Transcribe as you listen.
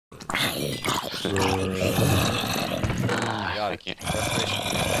I can't. I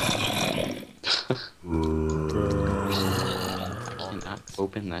cannot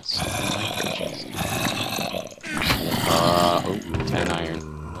open that stupid micro chest. Oh, 10 iron.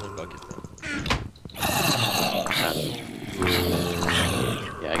 Another bucket.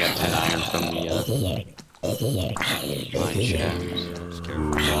 Yeah, I got 10 iron from the mine shaft. Just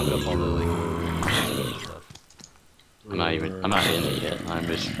careful, log up all the like stuff. I'm not in it yet. I'm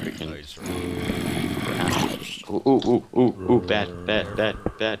just freaking. Ooh, bad.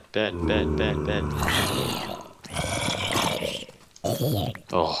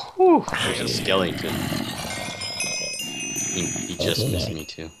 Oh, whew, there's a skeleton. He just missed me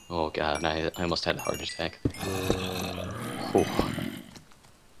too. Oh god, I almost had a heart attack. Oh.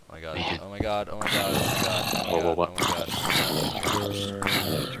 Oh my god, Man. oh my god, oh my god, oh my god, oh my Whoa, god,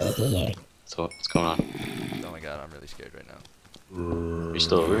 whoa, oh So what's going on? my god. Oh my god, I'm really scared right now. Are you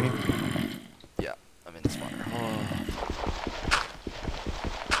still over here? Yeah, I'm in the spawner. Oh.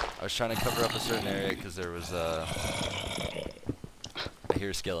 I was trying to cover up a certain area because there was I hear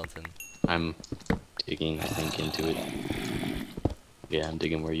a skeleton. I'm digging, I think, into it. Yeah, I'm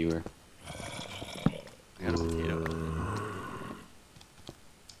digging where you were. I got a potato.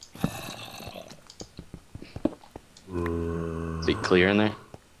 Is it clear in there?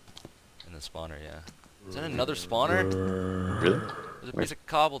 In the spawner, yeah. Is that another spawner? Really? There's a piece of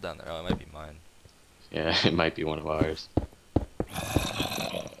cobble down there. Oh, it might be mine. Yeah, it might be one of ours.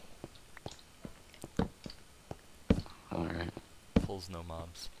 Alright. Pulls no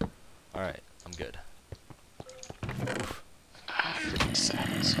mobs. Alright, I'm good. Freaking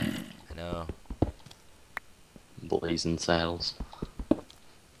saddles. I know. Blazing saddles.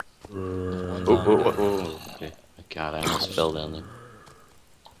 One's Oh, on whoa, good. whoa, whoa. Okay. God, I almost fell down there.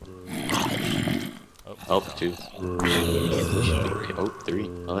 Oh, no. 2. Oh, 3.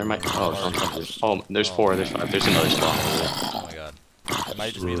 Oh, there might. Oh, on top of this. Oh, there's 4. There's 5. There's another spawn over there. Oh my god. It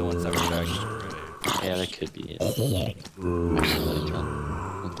might just be the ones that were dragged. Yeah, that could be it. Actually, let it drop.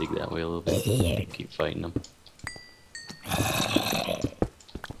 I'll dig that way a little bit. Keep fighting them.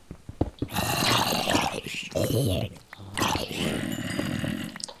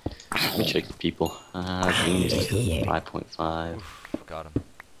 Let me check the people. Beans 5.5. Oof, got him.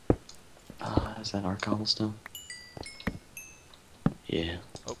 Is that our cobblestone? Yeah.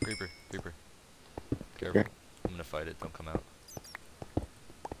 Oh, creeper. Careful. Creeper. I'm gonna fight it. Don't come out.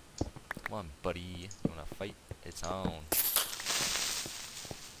 Come on, buddy. You wanna fight? It's on.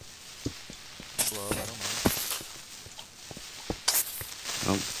 Love, I don't mind.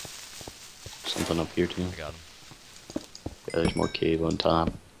 Oh. Something up here too. I got him. Yeah, there's more cave on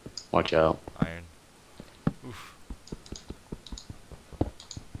top. Watch out. Iron. Oof.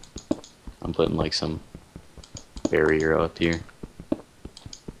 I'm putting like some barrier up here.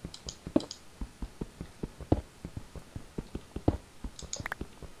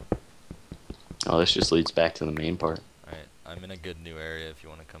 Oh, this just leads back to the main part. Alright, I'm in a good new area if you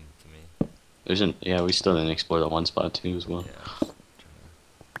wanna come to me. Yeah, we still didn't explore that one spot too as well. Yeah.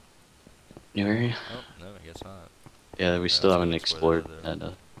 New area? Oh, no, I guess not. Yeah, we Yeah, still let's haven't go explore explored the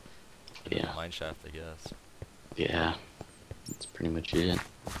that. Yeah. Mine shaft, I guess. Yeah, that's pretty much it.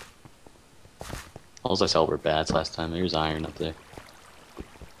 All I saw were bats last time. There's iron up there.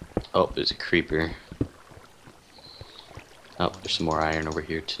 Oh, there's a creeper. Oh, there's some more iron over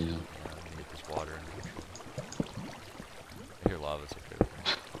here too. Yeah, I'm gonna get this water. I hear lava's okay.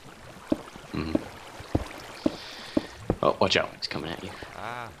 Oh, watch out. It's coming at you.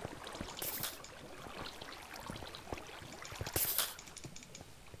 Ah.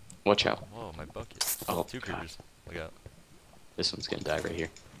 Watch out. Whoa, my bucket. Oh, 2 God. creepers. Look out. This one's gonna die right here.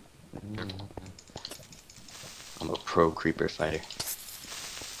 Careful. I'm a pro creeper fighter.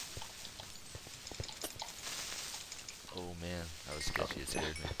 Oh man, that was sketchy. It scared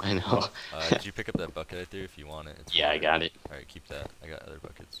me. I know. Did you pick up that bucket I threw if you want it? It's Yeah, I water. got it. Alright, keep that. I got other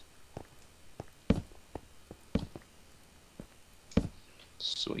buckets.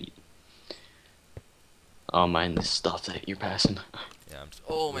 Sweet. I'll mind the stuff that you're passing. Yeah,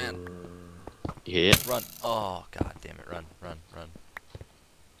 oh man! Yeah. Run! Oh god damn it! Run! Run! Run!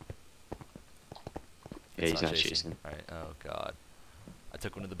 Yeah, he's not chasing. Alright. Oh god. I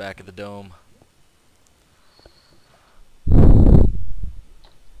took one to the back of the dome. I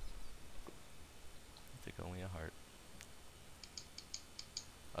took only a heart.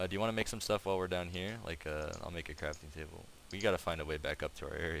 Do you want to make some stuff while we're down here? Like, I'll make a crafting table. We gotta find a way back up to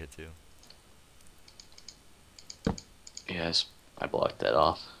our area too. Yes, I blocked that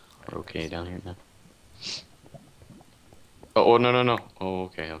off. We're okay down here now. Oh, no. Oh,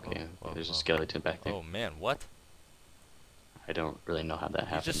 okay. Whoa, There's a whoa. skeleton back there. Oh man, what? I don't really know how that He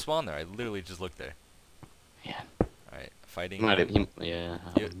happened. just spawned there. I literally just looked there. Yeah. Alright, fighting. Yeah.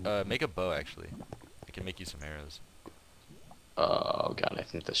 Make a bow, actually. I can make you some arrows. Oh god, I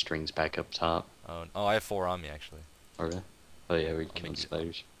think the string's back up top. Oh, I have 4 on me, actually. Oh really? Oh yeah, we're I'll killing make it.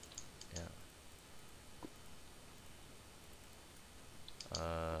 spiders. Yeah.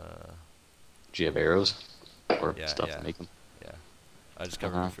 Do you have arrows? Or Yeah, stuff yeah. to make them? Yeah. I just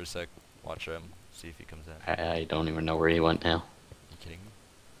covered him for a sec. Watch him. See if he comes out. I don't even know where he went now. You kidding me?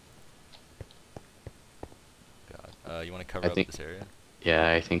 God. You want to cover up this area?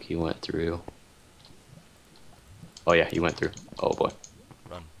 Yeah, I think he went through. Oh yeah, he went through. Oh boy.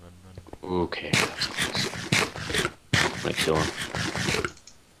 Run, run, run. Okay. I'm gonna kill him.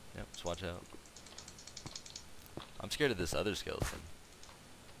 Yep, just watch out. I'm scared of this other skeleton.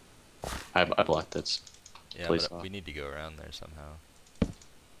 I blocked its Yeah, place but off. we need to go around there somehow.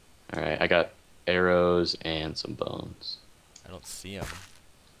 Alright, I got arrows and some bones. I don't see him.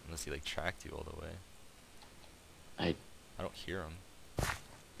 Unless he like tracked you all the way. I don't hear him.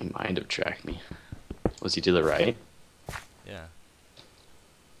 He might have tracked me. Was he to the right? Yeah.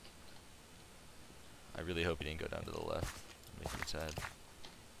 I really hope he didn't go down to the left. Make me sad.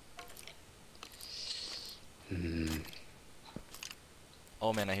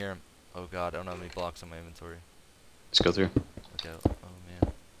 Oh man, I hear him. Oh god, I don't have any blocks on my inventory. Let's go through. Look out. Oh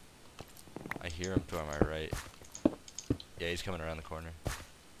man. I hear him to my right. Yeah, he's coming around the corner.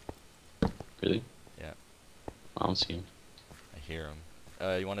 Really? Yeah. I don't see him. I hear him.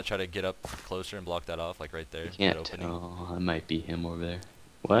 You want to try to get up closer and block that off, like right there? I can't that opening? tell. I might be him over there.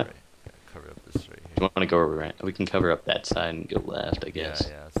 What? Right. Okay, cover up this right Do you here. want to go right? We can cover up that side and go left, I guess.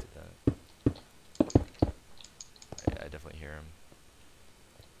 Yeah, let's do that. I definitely hear him.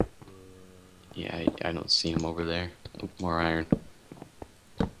 Yeah, I don't see him over there. Oh, more iron.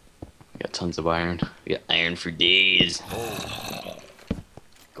 We got tons of iron. We got iron for days. Oh.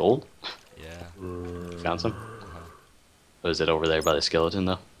 Gold? Yeah. Found some? Was it over there by the skeleton,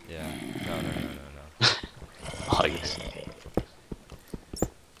 though? Yeah. No. Oh, yes.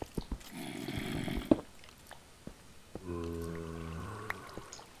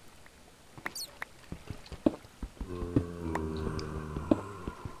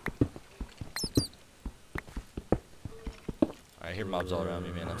 I hear mobs all around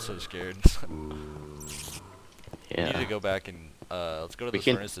me, man. I'm so scared. Yeah. We need to go back and let's go to those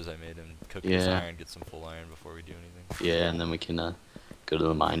furnaces I made and cook this iron, get some full iron before we do anything. Yeah, and then we can go to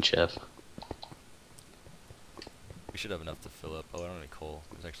the mine shaft. We should have enough to fill up. Oh, I don't have any coal.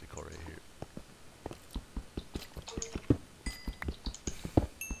 There's actually coal right here.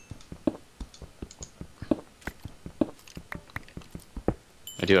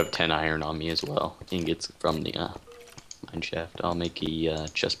 I do have 10 iron on me as well. Ingots from the mine shaft. I'll make a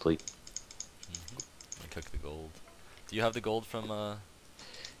chest plate. I cook the gold. Do you have the gold from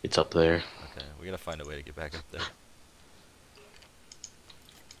It's up there. Okay, we gotta find a way to get back up there.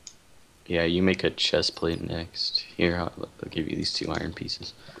 Yeah, you make a chest plate next. Here, I'll give you these 2 iron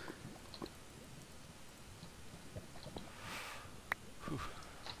pieces. Whew.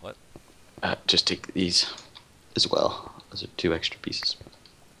 What? Just take these as well. Those are 2 extra pieces.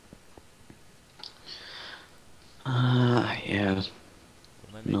 Yeah.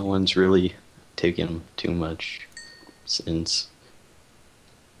 No one's really taken too much since.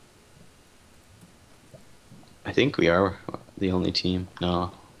 I think we are the only team.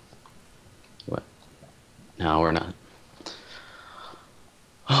 No. What? No, we're not.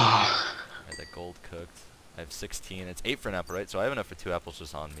 Alright, that gold cooked. I have 16. It's 8 for an apple, right? So I have enough for 2 apples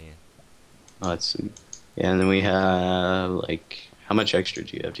just on me. Oh, that's sweet. Yeah, and then we have, like, how much extra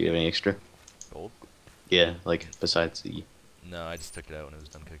do you have? Do you have any extra? Gold? Yeah, like, besides the... No, I just took it out when it was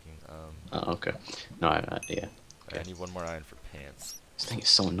done cooking. Oh, okay. No, yeah. Okay. I need 1 more iron for pants. This thing is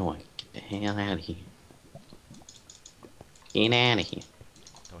so annoying. Get the hell out of here. Get out of here.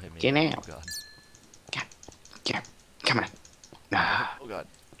 Don't hit me. Get out. Oh god. Get out. Come on. Ah. Oh god.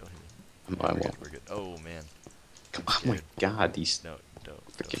 Don't hit me. I We're good, won't. we're good. Oh man. Come I'm on, my scared. god, these... No, don't.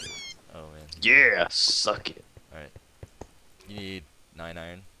 Freaking... Oh man. Yeah, suck it. Alright. You need 9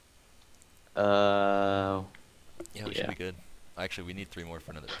 iron? Yeah, we should be good. Actually, we need 3 more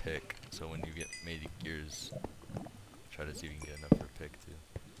for another pick. So when you get made gears, try to see if you can get enough for a pick too.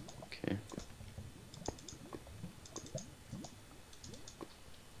 Okay.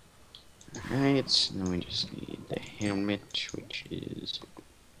 Alright, so then we just need the helmet, which is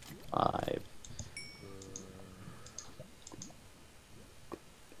 5.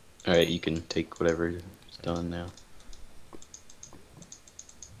 Alright, you can take whatever is done now.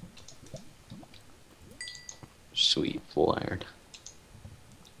 Sweet, full iron.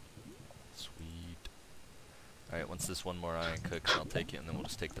 Sweet. Alright, once this one more iron cooks, I'll take it, and then we'll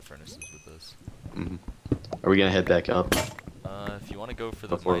just take the furnaces with us. Mm-hmm. Are we gonna head back up? If you want to go for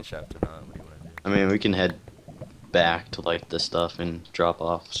the Before- mine shaft or not, what do you want to do? I mean, we can head back to like this stuff and drop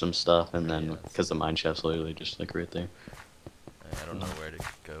off some stuff, and then because the mine shaft's literally just like right there. I don't know where to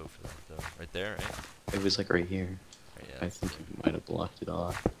go for that though. Right there, right? It was like right here. Right, yeah, I think you might have blocked it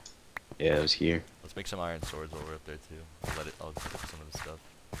off. Yeah, it was here. Let's make some iron swords while we're up there too. I'll pick up some of the stuff.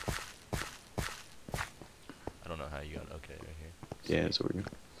 I don't know how you got okay right here. Yeah, it's weird.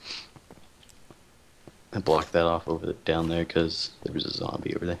 I blocked that off over down there because there was a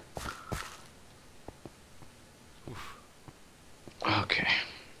zombie over there. Oof. Okay.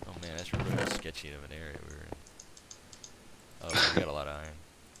 Oh man, that's really sketchy of an area we were in. Oh, we got a lot of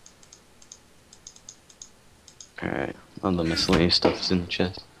iron. Alright, all the miscellaneous stuff is in the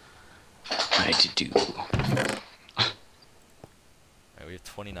chest. I to do. Alright, we have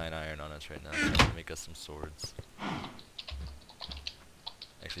 29 iron on us right now, so I'm gonna make us some swords.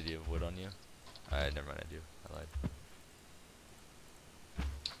 Actually, do you have wood on you? Never mind, I do. I lied.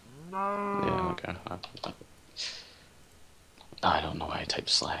 Yeah, okay. I don't know why I typed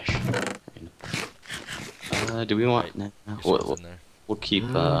slash. Do we want... Right, Nah, your sword's in there. we'll keep,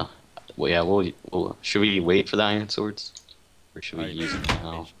 well, yeah, we'll... Should we wait for the iron swords? Or should we use them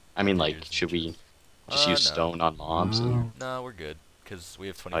now? I mean, like, should we just use no. stone on mobs? And... No, we're good, because we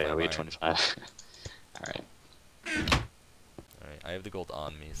have Oh 25 yeah, we have iron. 25. Alright. Alright, I have the gold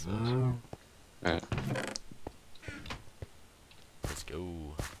on me, so Alright. let's go.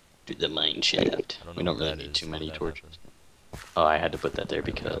 Do the mine shaft. I don't We know don't what really that need is, too how many that torches. happened. Oh, I had to put that there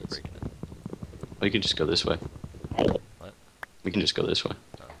Without because... breaking it. We can just go this way. What? We can just go this way.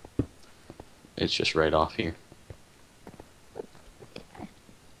 Oh. It's just right off here.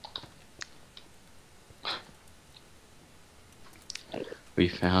 We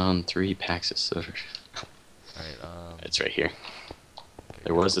found 3 packs of silver. Alright, It's right here. okay,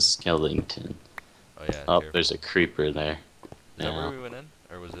 There was a skeleton. oh yeah, Oh, careful. there's a creeper there. Is that where No. we went in?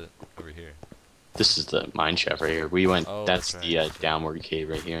 Or was it over here? This is the mine shaft right here. We went. Oh, that's that's the right. downward cave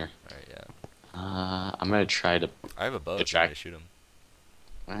right here. Alright, yeah. I'm gonna try to. I have a bow, so Attract- I shoot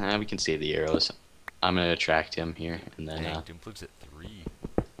him. We can save the arrows. I'm gonna attract him here, and then. Dang, Doomplug's at 3.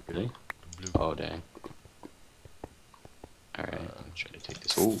 Really? Doomplug. Oh dang. All right. I'm gonna try to take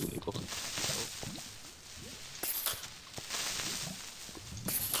this. Oh, cool.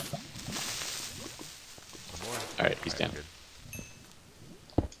 One more. All right, he's Alright, down. good.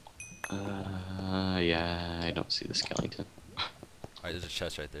 Yeah, I don't see the skeleton. Alright, there's a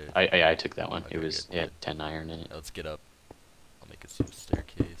chest right there. I took that one. Okay, It was good, it had 10 iron in it. Yeah, let's get up. I'll make it some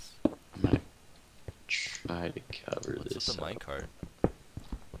staircase. I'm gonna try to cover What's this. with the up. minecart?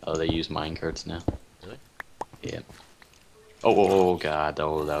 Oh, they use minecarts now. Really? Yeah. Oh god,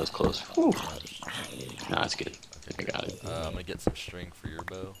 oh, that was close. Whew. Nah, it's good. Okay, I got it. I'm gonna get some string for your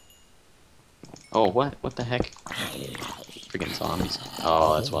bow. Oh, what? What the heck? Freaking zombies.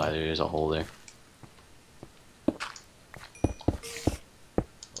 Oh, that's why there's a hole there.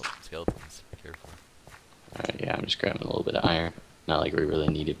 Oh, skeletons. Be careful. Alright, yeah, I'm just grabbing a little bit of iron. Not like we really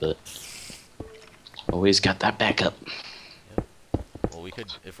need it, but always got that backup. Yep. Well, we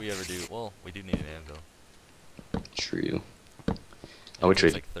could, if we ever do, well, we do need an anvil. True. Yeah, Oh, which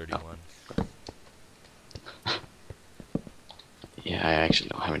it's way? like 31. Yeah, I actually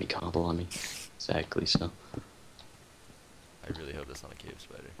don't have any cobble on me. Exactly, so. I really hope that's not a cave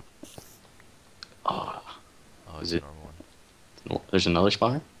spider. Oh, Oh, Is it's a it- normal one. there's another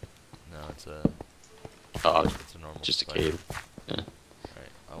spawner? No, it's a, Oh, it's a normal just a spider. cave. Yeah. Alright,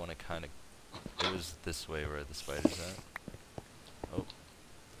 I want to kind of, it was this way where the spider's at. Oh,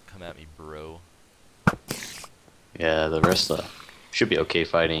 come at me, bro. Yeah, the rest should be okay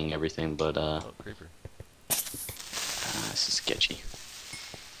fighting everything, but Oh, creeper. this is sketchy.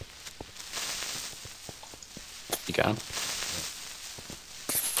 You got him?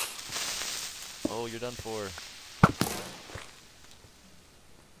 Oh, you're done for.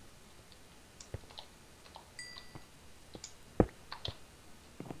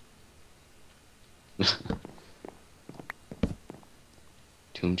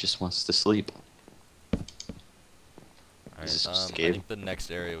 Tomb just wants to sleep. Alright, Is this just a I cave? think the next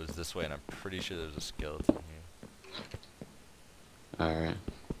area was this way, and I'm pretty sure there's a skeleton here. Alright.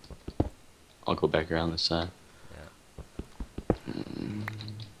 I'll go back around this side. Yeah.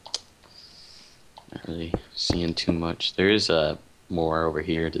 Not really seeing too much. There is more over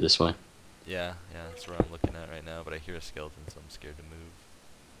here to this way. Yeah, that's where I'm looking at right now, but I hear a skeleton, so I'm scared to move.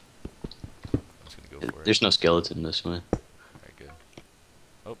 I'm just gonna go for it. There's no skeleton this way. Alright, good.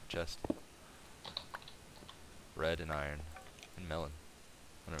 Oh, chest. Bread and iron. And melon.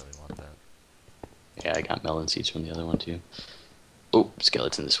 I don't really want that. Yeah, I got melon seeds from the other one too. Oh,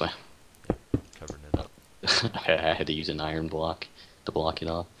 skeleton this way. Covering it up. I had to use an iron block to block it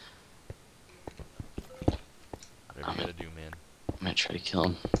off. Whatever you gotta do, man. I'm gonna try to kill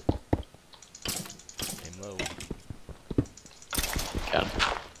him. Aim low. Got him.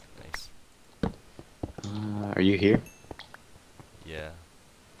 Nice. Are you here? Yeah.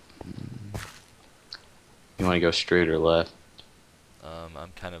 You want to go straight or left?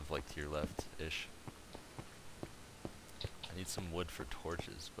 I'm kind of like to your left-ish. I need some wood for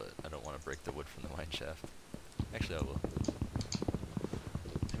torches, but I don't want to break the wood from the mine shaft. Actually, I will.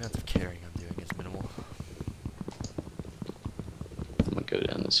 The amount of carrying I'm doing is minimal. I'm gonna go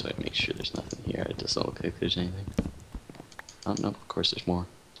down this way, make sure there's nothing here. It doesn't look like there's anything. Oh no, of course there's more.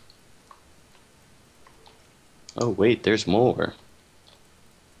 Oh wait, there's more.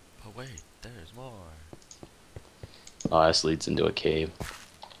 Oh wait, there's more. Oh, this leads into a cave.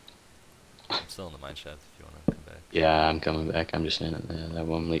 I'm still in the mine shaft if you want to come back. Yeah, I'm coming back. I'm just in it. Yeah,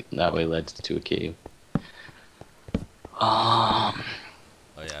 that way led to a cave. Oh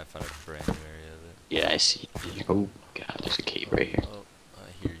yeah, I found a brand new area of it. Yeah, I see. Oh god, there's a cave right here. Oh,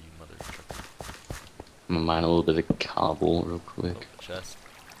 I hear you, mother trucker. I'm gonna mine a little bit of cobble real quick. Oh, chest.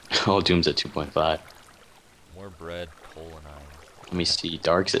 Oh, Doom's at 2.5. More bread, coal, and iron. Let me see.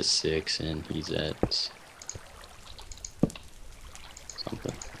 Dark's at 6, and he's at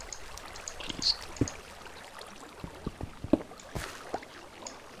something. Jeez.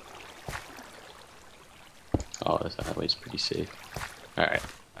 Oh, this highway's pretty safe. Alright.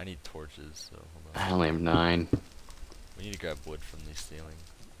 I need torches, so hold on. I only have 9. We need to grab wood from the ceiling.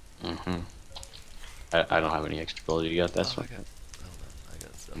 Mm-hmm. I don't have any extra bullets. You got this one? Hold on, I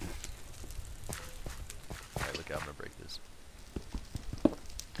got stuff. Alright, look out, I'm gonna break this.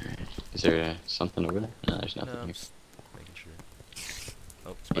 Alright. Is there something over there? No, there's nothing No, I'm here. just making sure.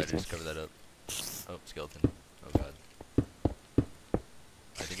 Oh, spiders, cover that up. Oh, skeleton. Oh god.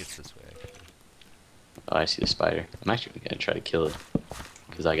 I think it's this way, actually. Oh, I see the spider. I'm actually gonna try to kill it.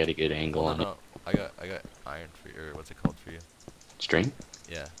 Because I got a good angle on it. No, I got iron for you, or what's it called for you? String?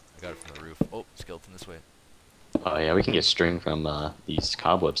 Yeah, I got it from the roof. Oh, skeleton this way. Oh yeah, we can get string from these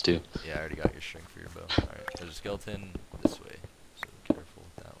cobwebs too. Yeah, I already got your string for your bow. Alright, there's a skeleton this way, so careful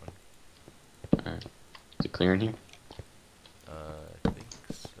with that one. Alright. Is it clear in here? I think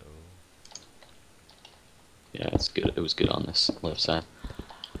so. Yeah, it's good. It was good on this left side.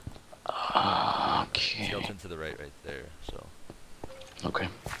 Okay. Skeleton to the right there, so. Okay.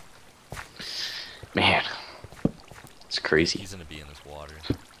 Man. It's crazy. He's gonna be in this water.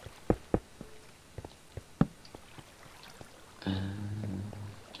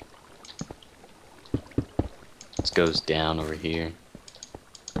 This goes down over here.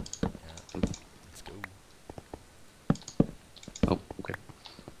 Yeah, let's go. Oh, okay.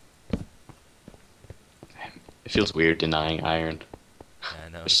 It feels weird denying iron. Yeah, I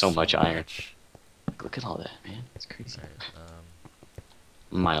know. There's so much iron. much. Look at all that, man. It's crazy. Alright,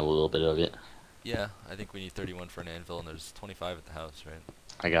 Mine a little bit of it. yeah, I think we need 31 for an anvil, and there's 25 at the house, right?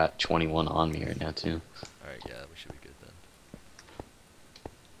 I got 21 on me right now too. Alright, yeah, we should be good then.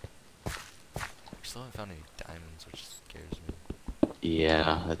 We still haven't found any diamonds, which scares me.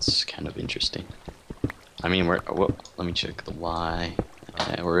 Yeah, that's kind of interesting. I mean, let me check the Y.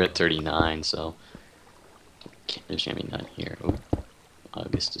 We're at 39, so there's gonna be none here. Oh,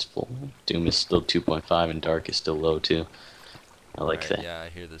 August is full. Doom is still 2.5, and Dark is still low too. I like that. Yeah, I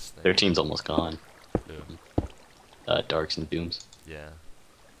hear this thing. 13's almost gone. Boom. Darks and Dooms. Yeah. Do you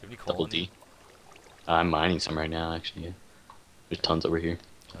have any coal Double on you? D. I'm mining some right now, actually. Yeah. There's tons over here.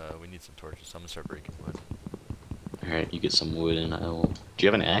 We need some torches, so I'm gonna start breaking wood. Alright, you get some wood and I will... Do you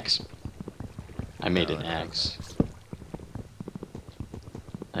have an axe? I made No, an I don't have axe. axe.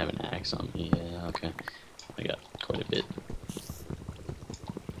 I have an axe on me, yeah, okay. I got quite a bit.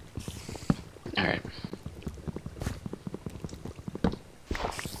 Alright.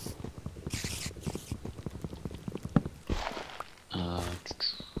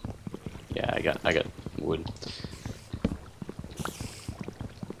 Yeah, I got wood.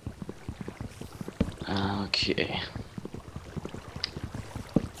 Okay.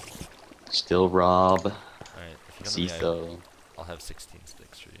 Still Rob. Alright, if you come to me, Zetho. I'll have 16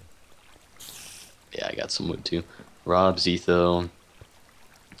 sticks for you. Yeah, I got some wood too. Rob, Zetho,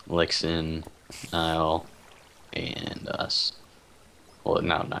 Lexxin, Niall, and us. Well,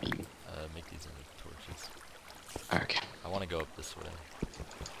 no, not you. Make these into torches. Okay. I want to go up this way.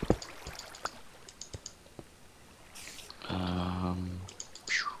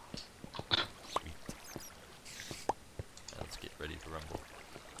 Sweet. Let's get ready to rumble.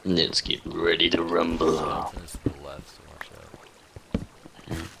 Let's get ready to rumble. Skeleton is to the left, so watch out.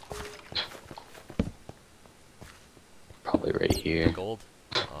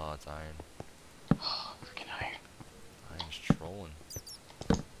 it's iron. Oh, freaking iron. Iron's trolling.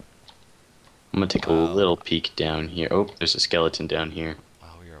 I'm gonna take a little peek down here. Oh, there's a skeleton down here. Wow,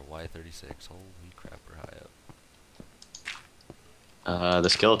 we are Y36. Holy crap, we're high up. The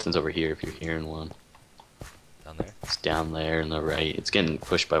skeleton's over here if you're hearing one. Down there? It's down there on the right. It's getting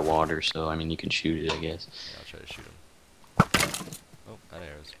pushed by water, so I mean you can shoot it, I guess. Yeah, I'll try to shoot him. Oh, out of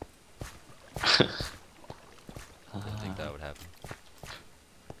arrows. Didn't think that would happen.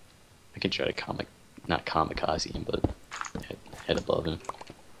 I can try to not kamikaze him, but head above him.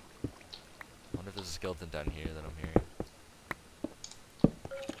 I wonder if there's a skeleton down here that I'm hearing.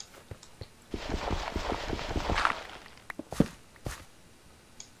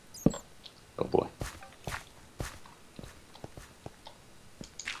 Oh boy.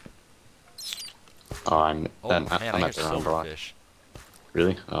 Oh, I'm Man, I I'm hear at the wrong block. Silverfish.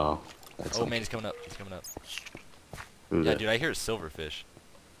 Really? Oh. That's Oh man, he's coming up. He's coming up. Who's Yeah, that? dude, I hear a Silverfish.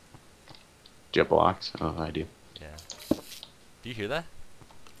 Do you have blocks? Oh, I do. Yeah. Do you hear that?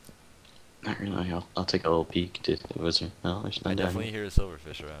 Not really. I'll take a little peek. Was there? No, there's I none down definitely here. hear a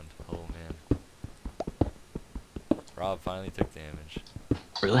Silverfish around. Oh man. Rob finally took damage.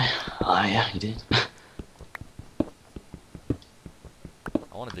 Really? Ah, yeah, you did.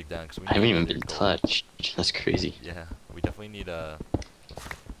 I want to dig down because we I haven't need even another been gold. touched. That's crazy. Yeah, we definitely need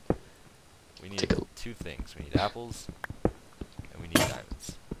we need Take a- two things. We need apples and we need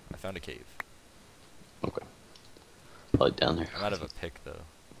diamonds. I found a cave. Okay. Blood down there. I'm out of a pick though.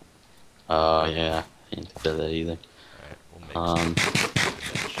 Yeah. I didn't think of that either. Alright, we'll make Um, some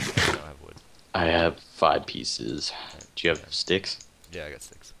bench. I don't have wood. I have 5 pieces. Alright, Do you have yeah. sticks? Yeah, I got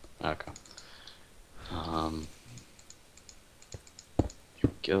sticks. Okay. Here we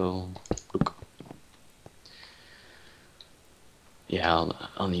go. Look. Yeah,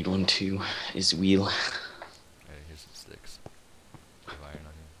 I'll need one too. Is wheel. Alright, here's some sticks. You have iron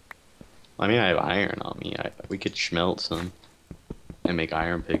on you. I mean, I have iron on me. We could smelt some and make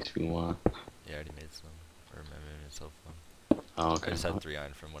iron picks if we want. Yeah, I already made some. Or maybe I made myself one. Oh, okay. I just had 3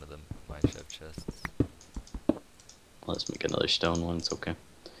 iron from one of the mine shaft chests. Let's make another stone one. It's okay.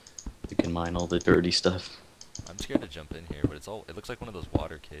 You can mine all the dirty stuff. I'm scared to jump in here, but it looks like one of those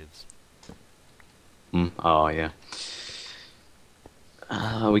water caves. Oh yeah.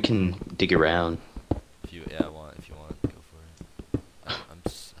 We can dig around. If you want, go for it. I don't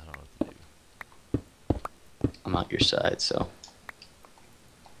know what to do. I'm on your side, so.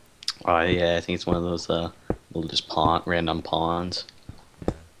 Oh yeah, I think it's one of those little just random ponds.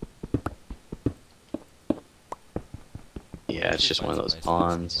 Yeah. Yeah, it's just one of those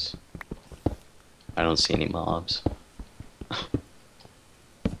ponds. I don't see any mobs. I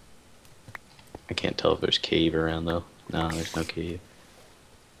can't tell if there's cave around though. No, there's no cave.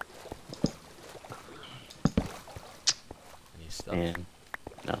 Any stuff? And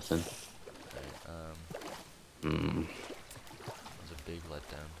nothing. Alright, it was a big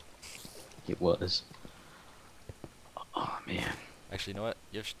letdown. It was. Oh man. Actually, you know what?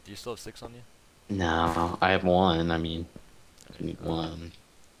 Do you still have 6 on you? No, I have 1. I mean, I need 1.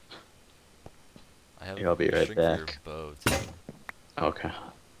 I have Here, I'll be right shrink your back. bow too. Okay.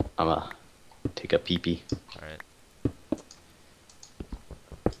 I'ma take a pee-pee. Alright.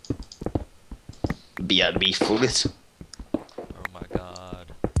 BRB focus. Oh my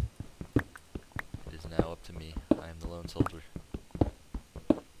god. It is now up to me. I am the lone soldier.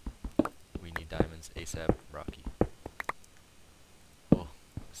 We need diamonds ASAP, Rocky. Oh,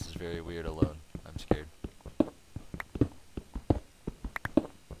 this is very weird alone. I'm scared.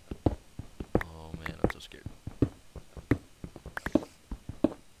 Oh man, I'm so scared.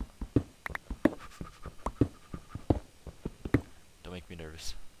 Don't make me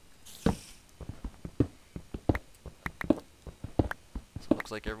nervous. So it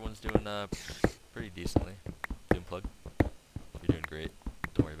looks like everyone's doing pretty decently. Doom plug. You're doing great.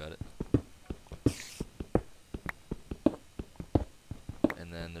 Don't worry about it.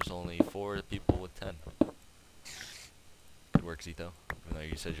 And then there's only 4 people with 10. Good work, Zito. Even though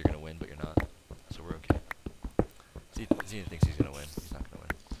you said you're gonna win, but you're not. So we're okay. Zito thinks he's gonna win. He's not gonna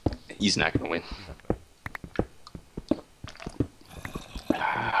win. He's not gonna win. He's not gonna win.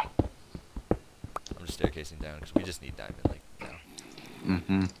 I'm just staircasing down because we just need diamond like now.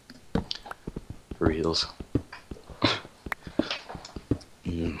 Mm-hmm. For reals.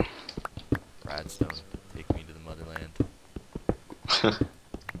 Radstone, take me to the motherland.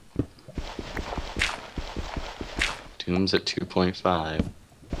 Doom's at 2.5.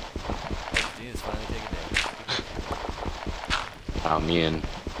 Xenith's finally taking damage. Wow, me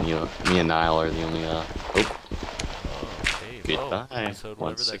and Niall are the only Oh, hey, Goodbye, episode, whatever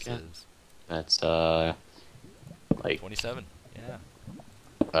once that again. is. That's like 27. Yeah.